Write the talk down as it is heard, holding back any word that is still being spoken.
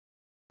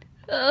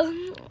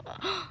Um,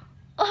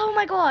 oh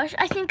my gosh,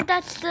 I think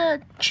that's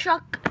the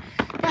truck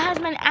that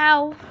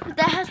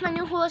has my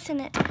new horse in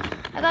it.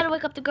 I gotta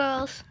wake up the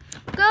girls.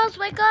 Girls,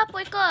 wake up,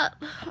 wake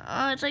up.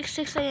 It's like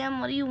 6 a.m.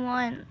 What do you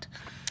want?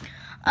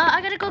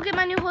 I gotta go get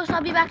my new horse.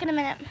 I'll be back in a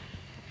minute.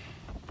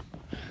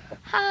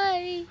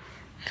 Hi.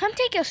 Come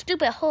take your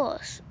stupid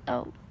horse.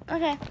 Oh,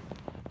 okay.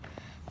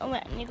 Oh,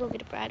 wait, let me go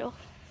get a bridle.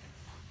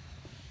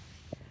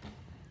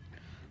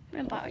 I'm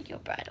gonna borrow your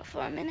bridle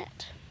for a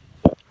minute.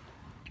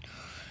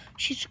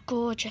 She's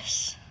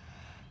gorgeous.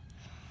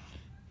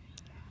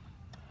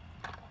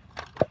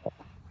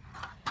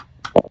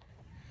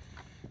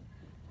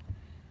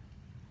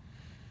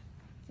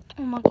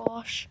 Oh my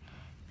gosh,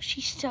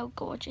 she's so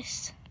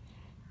gorgeous.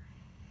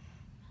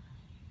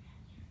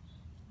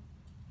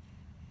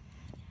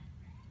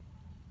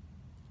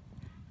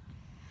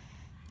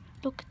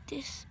 Look at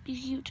this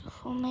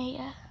beautiful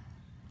mare.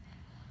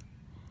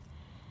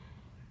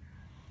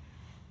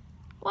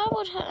 Why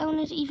would her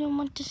owners even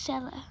want to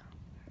sell her?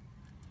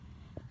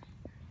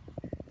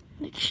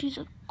 Like, she's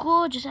a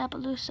gorgeous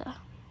Appaloosa.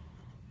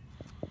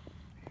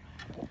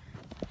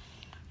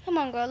 Come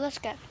on, girl, let's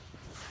go.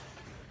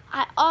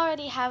 I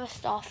already have a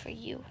stall for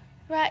you,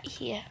 right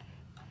here.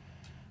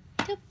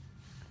 Yep.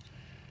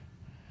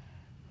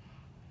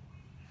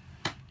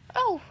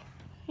 Oh,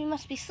 you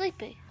must be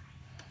sleepy.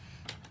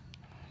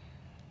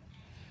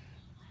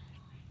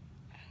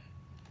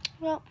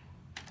 Well,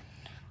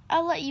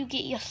 I'll let you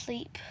get your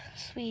sleep,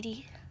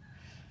 sweetie.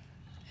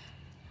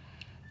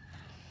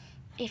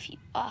 If you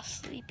are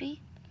sleepy.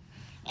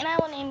 And I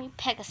will name you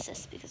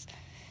Pegasus because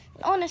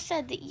the owner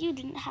said that you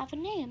didn't have a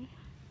name.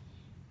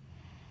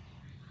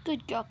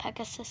 Good girl,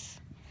 Pegasus.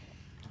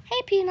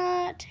 Hey,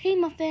 Peanut. Hey,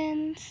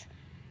 Muffins.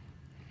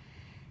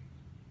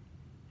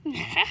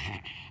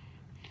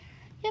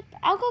 Yep,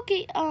 I'll go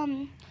get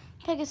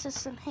Pegasus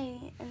some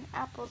hay and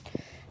apples.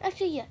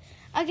 Actually, yeah,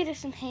 I'll get her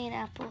some hay and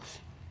apples.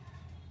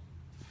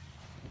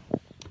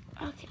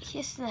 Okay,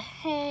 here's the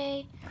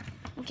hay.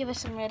 I'll give her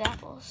some red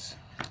apples.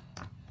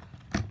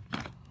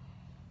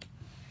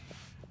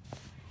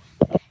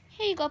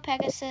 Here you go,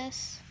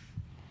 Pegasus.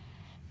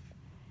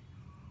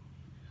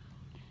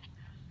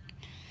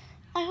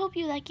 I hope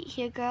you like it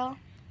here, girl.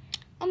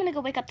 I'm gonna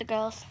go wake up the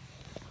girls.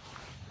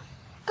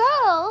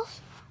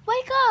 Girls,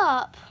 wake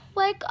up!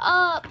 Wake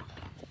up!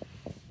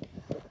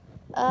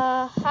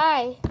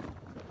 Hi.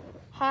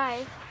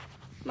 Hi.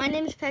 My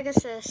name's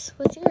Pegasus.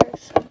 What's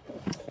yours?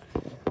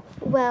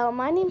 Well,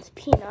 my name's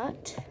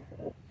Peanut.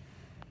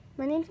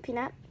 My name's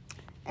Peanut.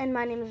 And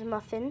my name is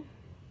Muffin.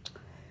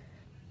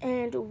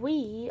 And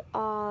we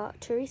are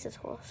Teresa's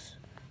horse.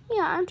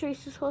 Yeah, I'm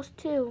Teresa's horse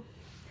too.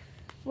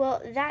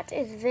 Well, that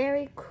is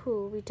very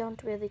cool. We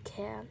don't really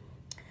care.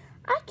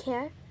 I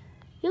care.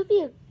 You'll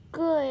be a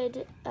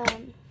good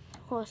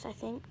horse, I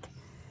think.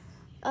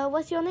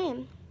 What's your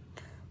name?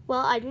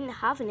 Well, I didn't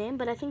have a name,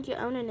 but I think your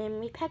owner named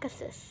me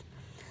Pegasus.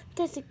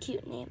 That's a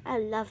cute name. I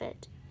love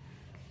it.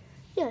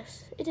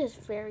 Yes, it is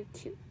very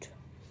cute.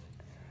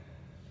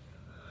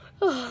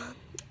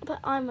 But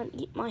I'm gonna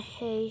eat my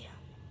hay.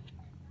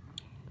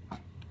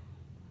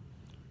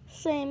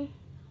 Same.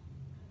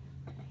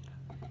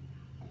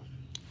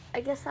 I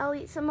guess I'll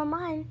eat some of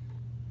mine.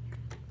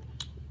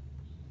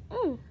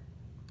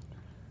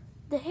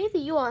 The hay that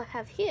you all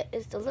have here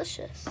is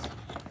delicious.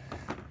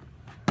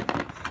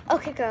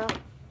 Okay, girl.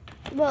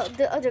 Well,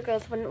 the other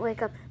girls wouldn't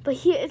wake up. But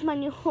here is my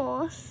new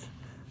horse.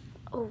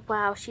 Oh,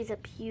 wow, she's a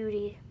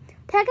beauty.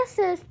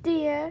 Pegasus,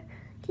 dear,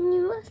 can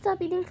you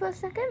stop eating for a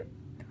second?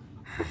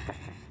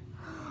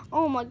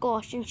 Oh my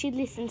gosh, and she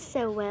listens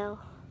so well.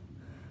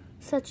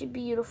 Such a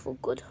beautiful,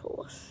 good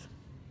horse.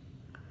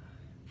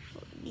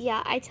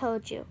 Yeah, I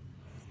told you.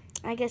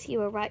 I guess you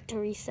were right,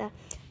 Teresa.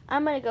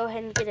 I'm gonna go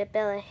ahead and get a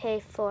bale of hay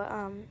for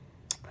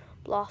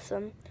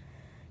Blossom.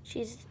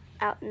 She's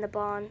out in the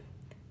barn.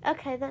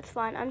 Okay, that's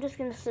fine. I'm just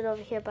gonna sit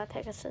over here by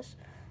Pegasus.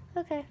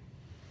 Okay.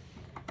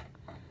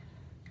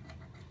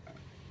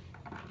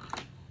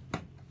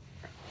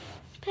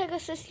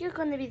 Pegasus, you're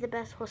gonna be the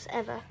best horse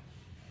ever.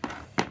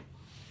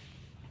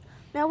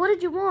 Now, what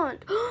did you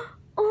want?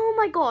 Oh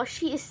my gosh,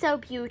 she is so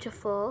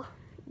beautiful.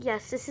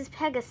 Yes, this is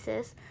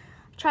Pegasus.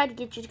 I tried to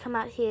get you to come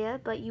out here,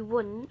 but you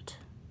wouldn't.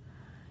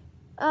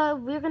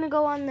 We're gonna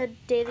go on the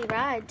daily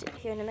ride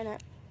here in a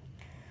minute.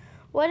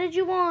 What did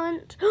you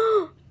want?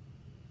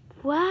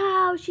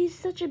 Wow, she's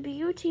such a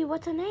beauty.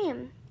 What's her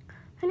name?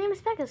 Her name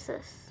is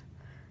Pegasus.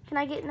 Can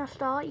I get in a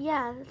stall?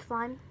 Yeah, that's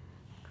fine.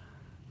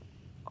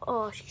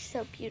 Oh, she's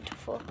so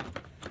beautiful.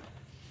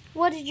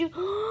 What did you...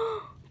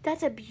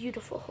 That's a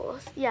beautiful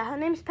horse. Yeah, her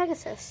name's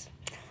Pegasus.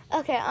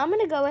 Okay, I'm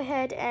going to go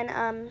ahead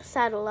and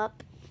saddle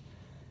up.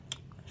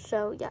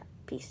 So, yeah,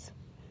 peace.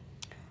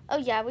 Oh,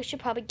 yeah, we should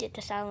probably get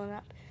to saddling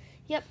up.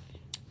 Yep.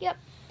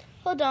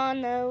 Hold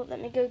on, though.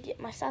 Let me go get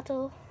my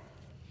saddle.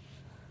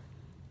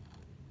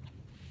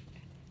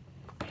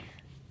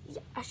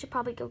 Yeah, I should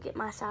probably go get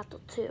my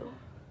saddle, too.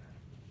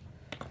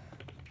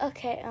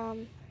 Okay,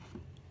 I'm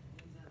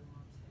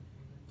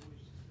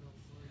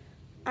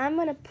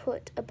going to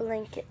put a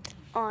blanket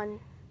on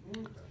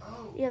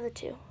the other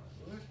two.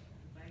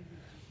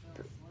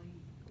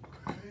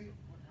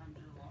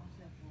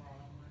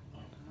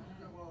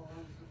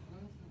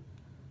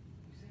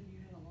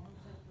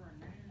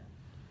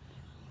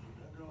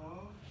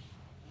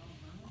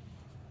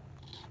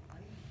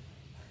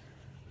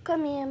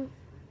 Come here.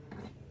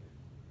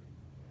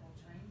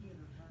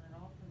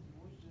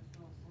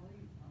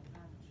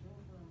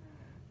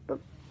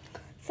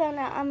 So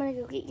now I'm gonna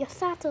go get your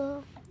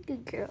saddle.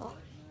 Good girl.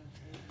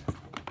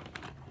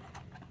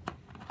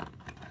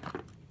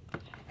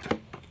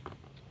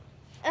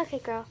 Okay,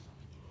 girl.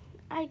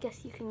 I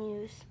guess you can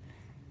use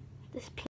this